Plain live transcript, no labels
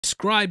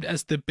Described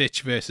as the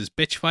bitch versus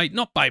bitch fight,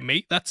 not by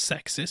me, that's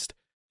sexist.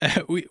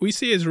 We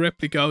see as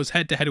Ripley goes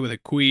head to head with a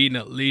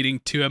queen, leading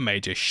to a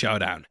major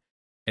showdown.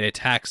 It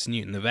attacks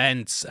Newton the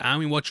Vents, and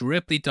we watch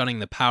Ripley donning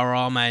the power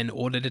armor in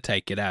order to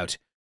take it out.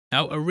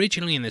 Now,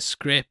 originally in the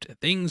script,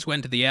 things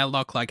went to the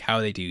airlock like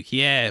how they do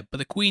here, but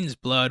the Queen's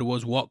blood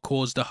was what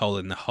caused a hole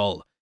in the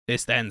hull.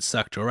 This then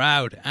sucked her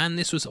out, and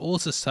this was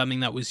also something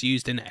that was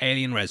used in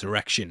Alien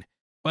Resurrection.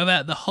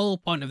 However, the whole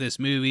point of this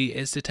movie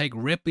is to take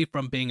Ripley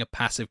from being a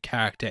passive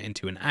character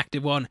into an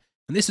active one,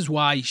 and this is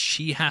why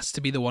she has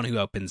to be the one who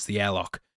opens the airlock.